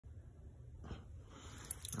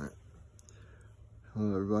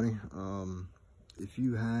Hello everybody. If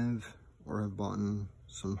you have or have bought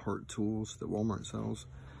some Hart tools that Walmart sells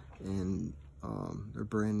and they're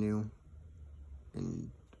brand new,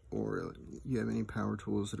 or you have any power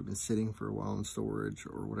tools that have been sitting for a while in storage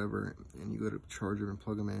or whatever, and you go to charge them and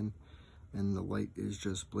plug them in and the light is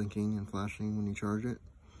just blinking and flashing when you charge it,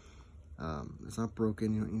 it's not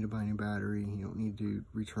broken. You don't need to buy a new battery. You don't need to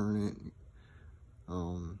return it.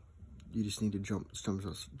 You just need to jump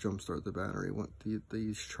start the battery.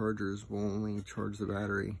 These chargers will only charge the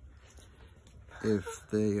battery if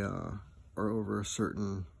they are over a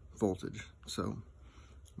certain voltage. So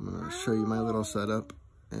I'm going to show you my little setup,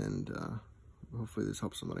 and hopefully this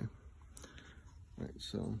helps somebody. All right,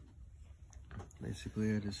 so basically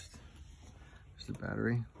it's the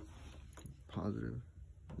battery, positive,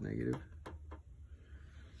 negative.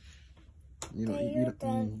 You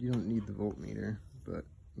don't need the voltmeter, but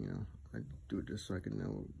you know, I do it just so I can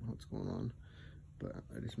know what's going on. But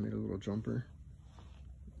I just made a little jumper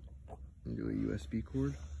and do a USB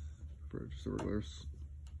cord for just a regular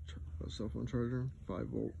cell phone charger, 5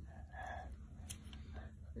 volt,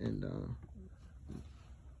 and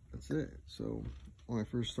that's it. So when I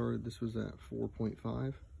first started, this was at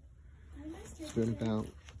 4.5. It's been about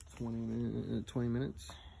 20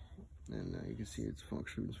 minutes, and you can see it's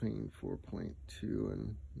functioning between 4.2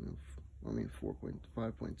 and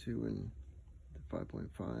 5.2 and 5.5,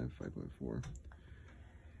 5.4.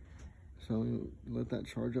 So let that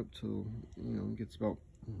charge up till, it gets about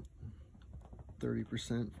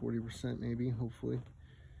 30%, 40% maybe, hopefully.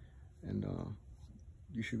 And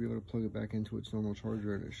you should be able to plug it back into its normal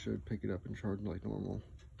charger, and it should pick it up and charge like normal.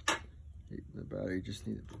 The battery just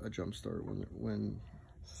needed a jump start. When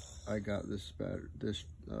I got this battery, this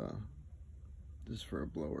for a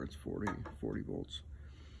blower, it's 40 volts.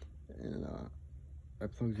 And I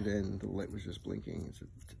plugged it in, the light was just blinking. It's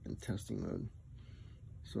in testing mode.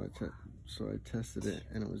 So I tested it,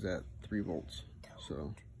 and it was at 3 volts.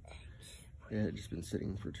 So it had just been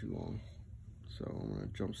sitting for too long. So I'm gonna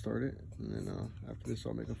jump start it, and then after this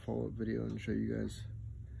I'll make a follow-up video and show you guys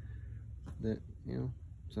that,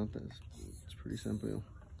 it's pretty simple.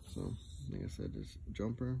 So like I said, just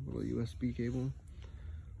jumper, little USB cable,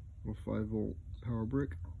 little 5 volt power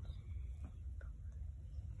brick.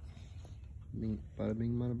 Bada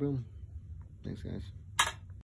bing, bada boom. Thanks, guys.